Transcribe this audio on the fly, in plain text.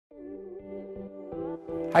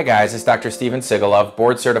Hi guys, it's Dr. Steven Sigalove,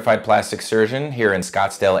 board certified plastic surgeon here in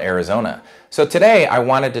Scottsdale, Arizona. So today I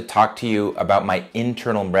wanted to talk to you about my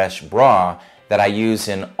internal mesh bra that I use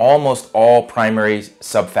in almost all primary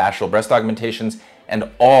subfascial breast augmentations and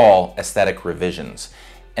all aesthetic revisions.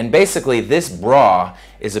 And basically this bra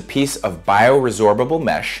is a piece of bioresorbable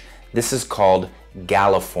mesh. This is called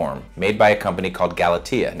Galaform, made by a company called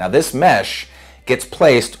Galatea. Now this mesh gets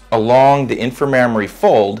placed along the inframammary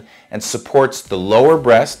fold and supports the lower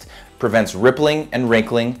breast, prevents rippling and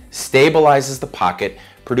wrinkling, stabilizes the pocket,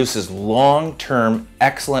 produces long-term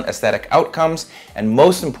excellent aesthetic outcomes, and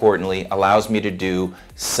most importantly, allows me to do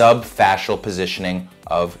subfascial positioning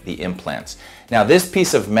of the implants. Now this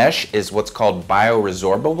piece of mesh is what's called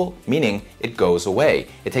bioresorbable, meaning it goes away.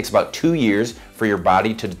 It takes about 2 years for your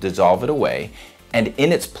body to dissolve it away, and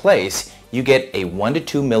in its place, you get a 1 to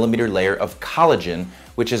 2 millimeter layer of collagen,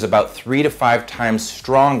 which is about 3 to 5 times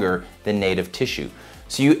stronger than native tissue.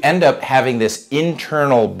 So you end up having this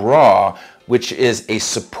internal bra, which is a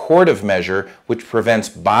supportive measure, which prevents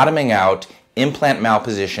bottoming out, implant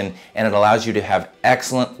malposition, and it allows you to have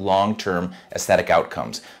excellent long-term aesthetic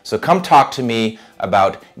outcomes. So come talk to me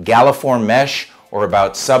about Galaform mesh or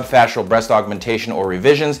about subfascial breast augmentation or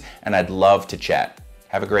revisions, and I'd love to chat.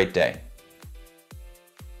 Have a great day.